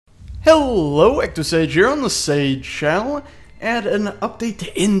Hello, EctoSage here on the Sage channel, and an update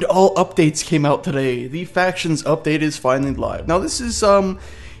to end all updates came out today. The Factions update is finally live. Now this is,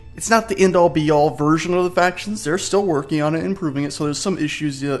 it's not the end all be all version of the Factions. They're still working on it, improving it, so there's some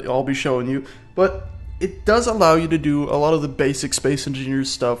issues that I'll be showing you, but it does allow you to do a lot of the basic Space Engineers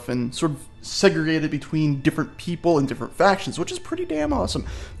stuff and sort of segregate it between different people and different factions, which is pretty damn awesome.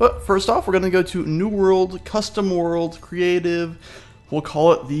 But first off, we're going to go to New World, Custom World, Creative. We'll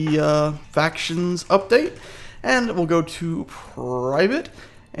call it the Factions update, and we'll go to Private,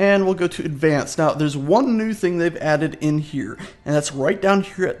 and we'll go to Advanced. Now, there's one new thing they've added in here, and that's right down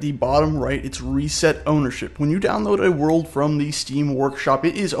here at the bottom right. It's Reset Ownership. When you download a world from the Steam Workshop,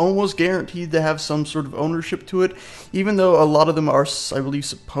 it is almost guaranteed to have some sort of ownership to it, even though a lot of them are, I believe,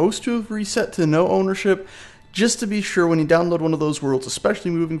 supposed to have reset to no ownership. Just to be sure, when you download one of those worlds,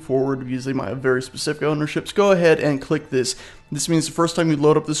 especially moving forward, because they might have very specific ownerships, go ahead and click this. This means the first time you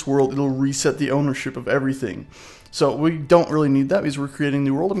load up this world, it'll reset the ownership of everything. So we don't really need that because we're creating a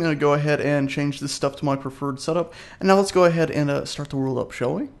new world. I'm going to go ahead and change this stuff to my preferred setup. And now let's go ahead and start the world up,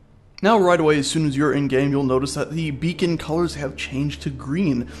 shall we? Now right away, as soon as you're in-game, you'll notice that the beacon colors have changed to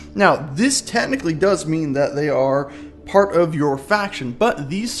green. Now, this technically does mean that they are part of your faction, but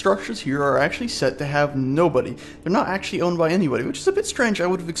these structures here are actually set to have nobody. They're not actually owned by anybody, which is a bit strange. I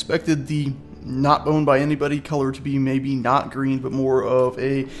would have expected the not owned by anybody color to be maybe not green, but more of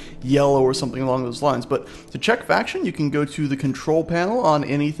a yellow or something along those lines. But to check faction, you can go to the control panel on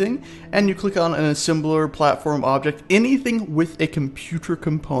anything, and you click on an assembler platform object, anything with a computer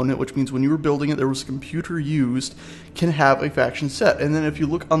component, which means when you were building it, there was a computer used, can have a faction set. And then if you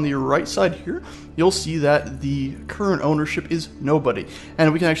look on the right side here, you'll see that the current ownership is nobody.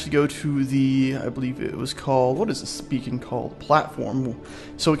 And we can actually go to the, I believe it was called, what is this beacon called? Platform.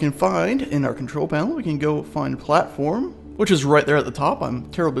 So we can find in our control panel, we can go find platform, which is right there at the top. I'm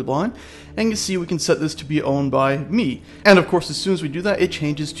terribly blind. And you can see we can set this to be owned by me. And of course, as soon as we do that, it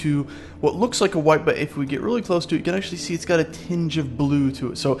changes to what looks like a white, but if we get really close to it, you can actually see it's got a tinge of blue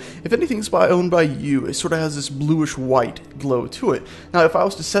to it. So if anything's owned by you, it sort of has this bluish white glow to it. Now, if I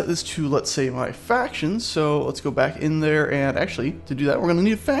was to set this to, let's say, my faction, so let's go back in there, and actually, to do that, we're going to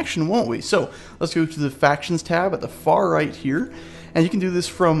need a faction, won't we? So let's go to the Factions tab at the far right here. And you can do this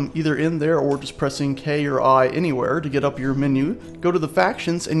from either in there or just pressing K or I anywhere to get up your menu. Go to the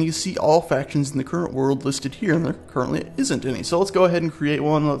factions and you see all factions in the current world listed here, and there currently isn't any. So let's go ahead and create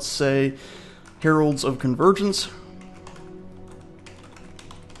one. Let's say Heralds of Convergence.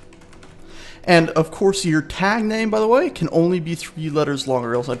 And of course your tag name, by the way, can only be 3 letters long,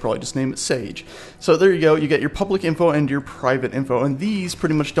 or else I'd probably just name it Sage. So there you go, you get your public info and your private info, and these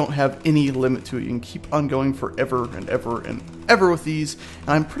pretty much don't have any limit to it. You can keep on going forever and ever and ever with these, and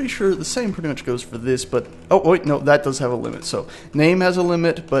I'm pretty sure the same pretty much goes for this, but, oh wait, no, that does have a limit. So name has a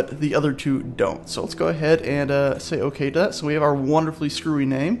limit, but the other two don't. So let's go ahead and say okay to that. So we have our wonderfully screwy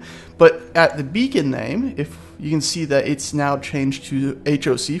name, but at the beacon name, if you can see that it's now changed to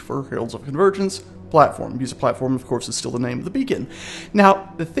HOC for Heralds of Convergence Platform. Use a platform, of course, is still the name of the beacon.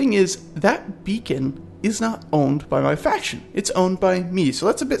 Now, the thing is, that beacon is not owned by my faction. It's owned by me. So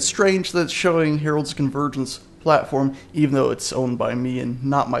that's a bit strange that it's showing Heralds of Convergence Platform, even though it's owned by me and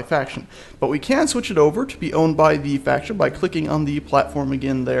not my faction. But we can switch it over to be owned by the faction by clicking on the platform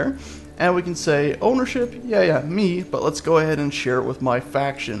again there. And we can say ownership, yeah, me, but let's go ahead and share it with my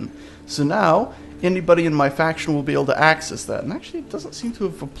faction. So now, anybody in my faction will be able to access that. And actually, it doesn't seem to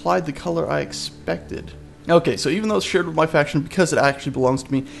have applied the color I expected. Okay, so even though it's shared with my faction, because it actually belongs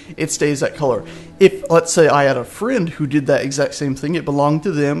to me, it stays that color. If, let's say, I had a friend who did that exact same thing, it belonged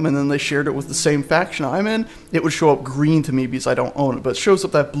to them, and then they shared it with the same faction I'm in, it would show up green to me because I don't own it, but it shows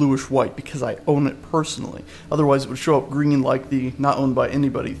up that bluish white because I own it personally. Otherwise, it would show up green like the not owned by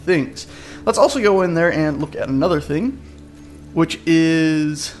anybody things. Let's also go in there and look at another thing, which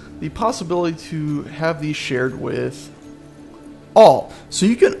is the possibility to have these shared with all. So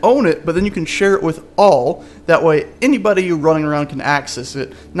you can own it, but then you can share it with all. That way anybody running around can access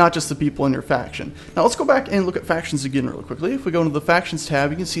it, not just the people in your faction. Now let's go back and look at factions again really quickly. If we go into the Factions tab,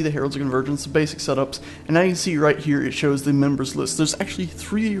 you can see the Heralds of Convergence, the basic setups, and now you can see right here it shows the members list. There's actually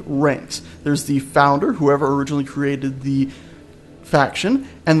 3 ranks. There's the founder, whoever originally created the faction,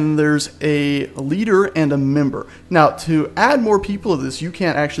 and then there's a leader and a member. Now, to add more people to this, you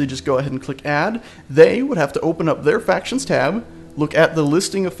can't actually just go ahead and click add. They would have to open up their Factions tab, look at the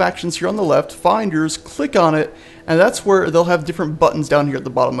listing of factions here on the left, find yours, click on it, and that's where they'll have different buttons down here at the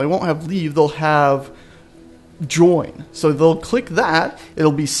bottom. They won't have leave, they'll have join. So they'll click that,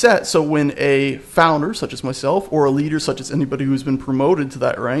 it'll be set so when a founder, such as myself, or a leader, such as anybody who's been promoted to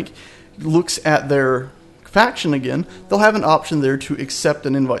that rank, looks at their faction again, they'll have an option there to accept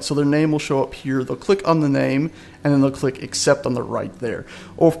an invite. So their name will show up here. They'll click on the name, and then they'll click accept on the right there.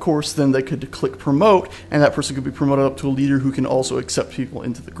 Or of course, then they could click promote, and that person could be promoted up to a leader who can also accept people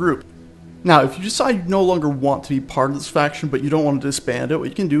into the group. Now, if you decide you no longer want to be part of this faction, but you don't want to disband it, what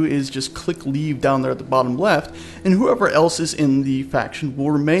you can do is just click leave down there at the bottom left, and whoever else is in the faction will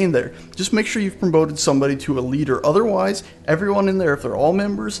remain there. Just make sure you've promoted somebody to a leader. Otherwise, everyone in there, if they're all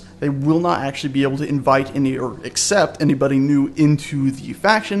members, they will not actually be able to invite any or accept anybody new into the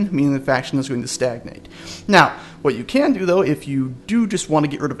faction, meaning the faction is going to stagnate. Now, what you can do, though, if you do just want to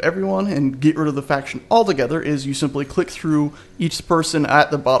get rid of everyone and get rid of the faction altogether, is you simply click through each person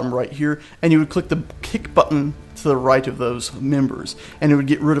at the bottom right here, and you would click the kick button to the right of those members, and it would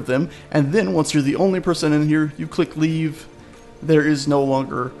get rid of them. And then once you're the only person in here, you click leave. There is no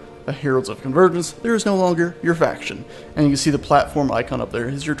longer a Heralds of Convergence. There is no longer your faction. And you can see the platform icon up there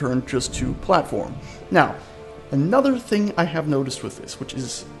is your turn just to platform. Now, another thing I have noticed with this, which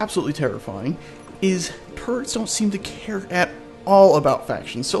is absolutely terrifying, is turrets don't seem to care at all about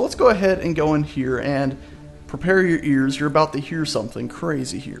factions. So let's go ahead and go in here and prepare your ears. You're about to hear something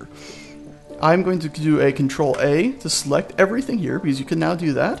crazy here. I'm going to do a Control A to select everything here, because you can now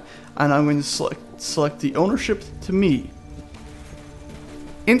do that. And I'm going to select the ownership to me.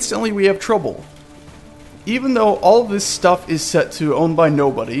 Instantly we have trouble. Even though all of this stuff is set to owned by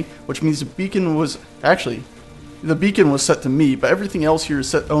nobody, which means the beacon was set to me, but everything else here is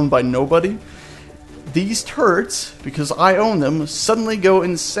set owned by nobody. These turrets, because I own them, suddenly go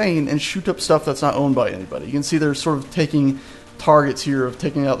insane and shoot up stuff that's not owned by anybody. You can see they're sort of taking targets here of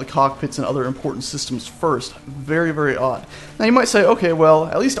taking out the cockpits and other important systems first. Very, very odd. Now you might say, okay, well,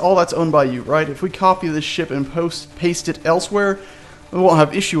 at least all that's owned by you, right? If we copy this ship and paste it elsewhere, we won't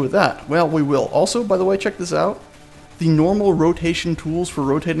have issue with that. Well, we will. Also, by the way, check this out. The normal rotation tools for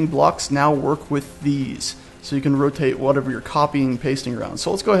rotating blocks now work with these. So you can rotate whatever you're copying and pasting around. So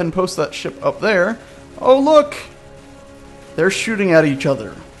let's go ahead and post that ship up there. Oh, look! They're shooting at each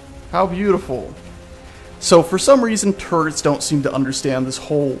other. How beautiful. So for some reason, turrets don't seem to understand this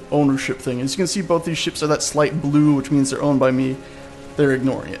whole ownership thing. As you can see, both these ships are that slight blue, which means they're owned by me. They're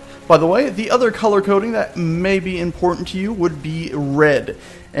ignoring it. By the way, the other color coding that may be important to you would be red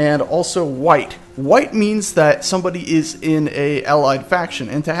and also white. White means that somebody is in a allied faction,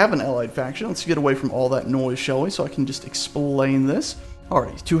 and to have an allied faction, let's get away from all that noise, shall we, so I can just explain this.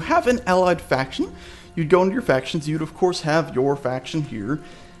 Alright, to have an allied faction, you'd go into your factions. You'd of course have your faction here,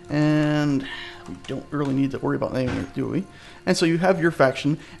 and we don't really need to worry about naming it, do we? And so you have your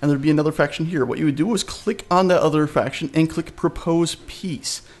faction, and there'd be another faction here. What you would do is click on that other faction and click Propose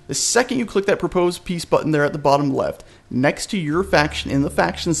Peace. The second you click that Propose Peace button there at the bottom left, next to your faction in the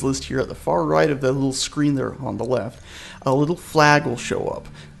factions list here at the far right of that little screen there on the left, a little flag will show up.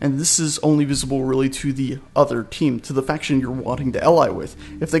 And this is only visible really to the other team, to the faction you're wanting to ally with.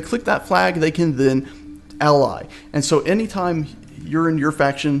 If they click that flag, they can then ally. And so anytime you're in your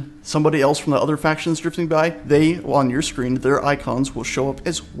faction, somebody else from the other factions drifting by, they, on your screen, their icons will show up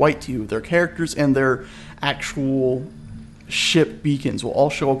as white to you. Their characters and their actual ship beacons will all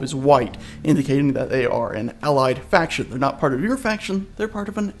show up as white, indicating that they are an allied faction. They're not part of your faction, they're part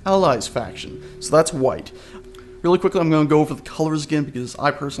of an allies faction. So that's white. Really quickly, I'm going to go over the colors again, because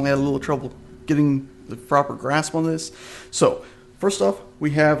I personally had a little trouble getting the proper grasp on this. So, first off,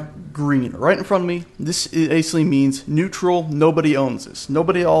 we have green right in front of me. This basically means neutral, nobody owns this.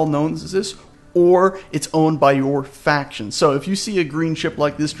 Nobody all owns this, or it's owned by your faction. So if you see a green ship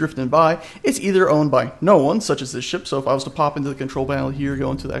like this drifting by, it's either owned by no one, such as this ship. So if I was to pop into the control panel here,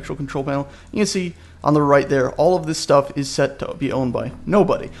 go into the actual control panel, you can see on the right there, all of this stuff is set to be owned by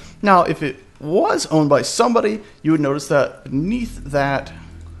nobody. Now, if it was owned by somebody, you would notice that beneath that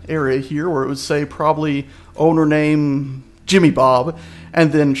area here, where it would say probably owner name Jimmy Bob,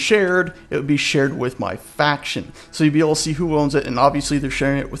 and then shared, it would be shared with my faction. So you'd be able to see who owns it, and obviously they're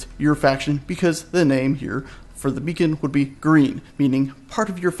sharing it with your faction because the name here for the beacon would be green, meaning part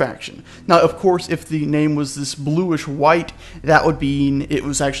of your faction. Now, of course, if the name was this bluish white, that would mean it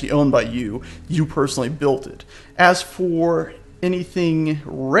was actually owned by you. You personally built it. As for anything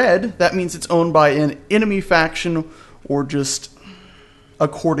red, that means it's owned by an enemy faction, or just,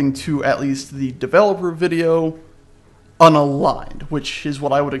 according to at least the developer video, unaligned, which is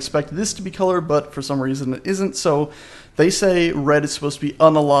what I would expect this to be colored, but for some reason it isn't. So they say red is supposed to be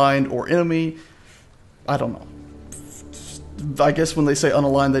unaligned or enemy. I don't know. I guess when they say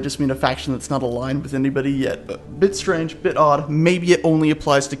unaligned, they just mean a faction that's not aligned with anybody yet. But bit strange, bit odd. Maybe it only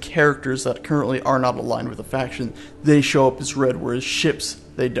applies to characters that currently are not aligned with a faction. They show up as red, whereas ships,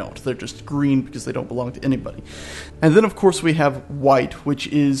 they don't. They're just green because they don't belong to anybody. And then, of course, we have white, which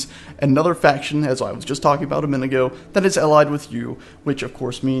is another faction, as I was just talking about a minute ago, that is allied with you, which, of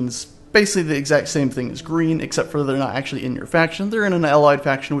course, means basically the exact same thing as green, except for they're not actually in your faction. They're in an allied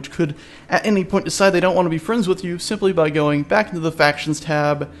faction, which could, at any point, decide they don't want to be friends with you simply by going back into the Factions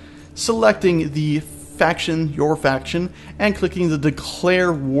tab, selecting the faction, your faction, and clicking the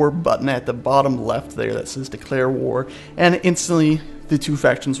Declare War button at the bottom left there that says Declare War, and instantly the two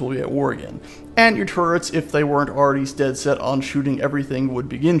factions will be at war again. And your turrets, if they weren't already dead set on shooting everything, would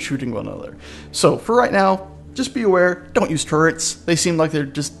begin shooting one another. So, for right now, just be aware, don't use turrets. They seem like they're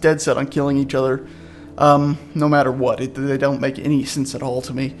just dead set on killing each other, no matter what. They don't make any sense at all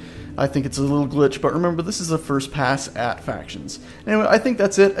to me. I think it's a little glitch, but remember, this is the first pass at factions. Anyway, I think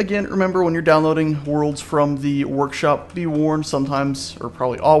that's it. Again, remember, when you're downloading worlds from the workshop, be warned, sometimes, or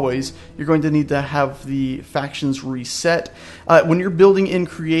probably always, you're going to need to have the factions reset. When you're building in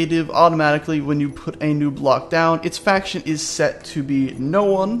creative, automatically, when you put a new block down, its faction is set to be no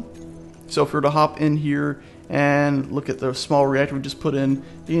one. So if we were to hop in here and look at the small reactor we just put in,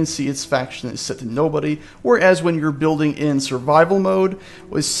 you can see its faction is set to nobody. Whereas when you're building in survival mode,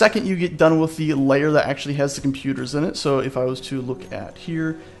 the second you get done with the layer that actually has the computers in it, so if I was to look at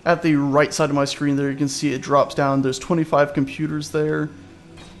here, at the right side of my screen there, you can see it drops down. There's 25 computers there.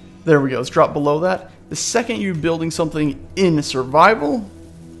 There we go, it's dropped below that. The second you're building something in survival,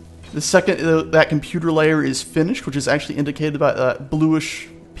 the second that computer layer is finished, which is actually indicated by that bluish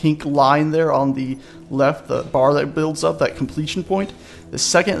pink line there on the left, the bar that builds up, that completion point. The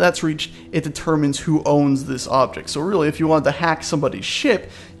second that's reached, it determines who owns this object. So really, if you wanted to hack somebody's ship,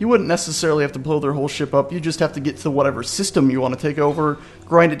 you wouldn't necessarily have to blow their whole ship up. You just have to get to whatever system you want to take over,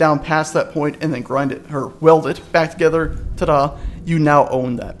 grind it down past that point, and then grind it, or weld it back together. Ta-da! You now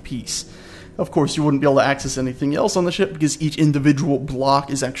own that piece. Of course, you wouldn't be able to access anything else on the ship because each individual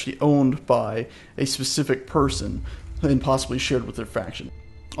block is actually owned by a specific person and possibly shared with their faction.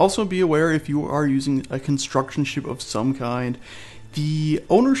 Also be aware, if you are using a construction ship of some kind, the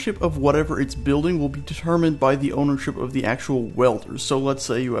ownership of whatever it's building will be determined by the ownership of the actual welders. So let's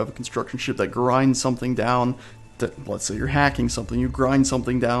say you have a construction ship that grinds something down, let's say you're hacking something, you grind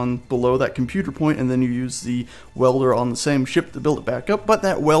something down below that computer point and then you use the welder on the same ship to build it back up, but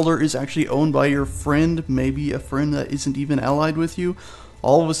that welder is actually owned by your friend, maybe a friend that isn't even allied with you.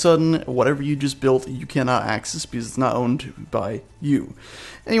 All of a sudden, whatever you just built, you cannot access because it's not owned by you.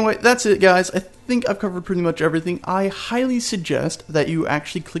 Anyway, that's it, guys. I think I've covered pretty much everything. I highly suggest that you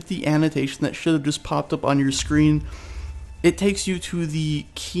actually click the annotation that should have just popped up on your screen. It takes you to the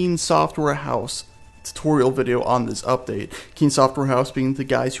Keen Software House tutorial video on this update. Keen Software House being the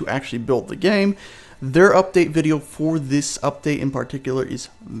guys who actually built the game. Their update video for this update in particular is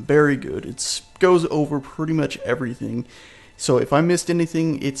very good. It goes over pretty much everything. So if I missed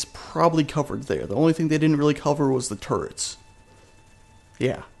anything, it's probably covered there. The only thing they didn't really cover was the turrets.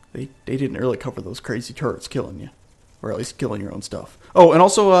 Yeah, they didn't really cover those crazy turrets killing you. Or at least killing your own stuff. Oh, and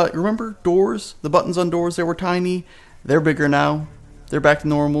also, remember doors? The buttons on doors, they were tiny. They're bigger now. They're back to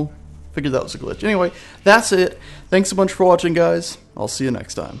normal. Figured that was a glitch. Anyway, that's it. Thanks a bunch for watching, guys. I'll see you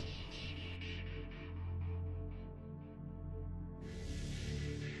next time.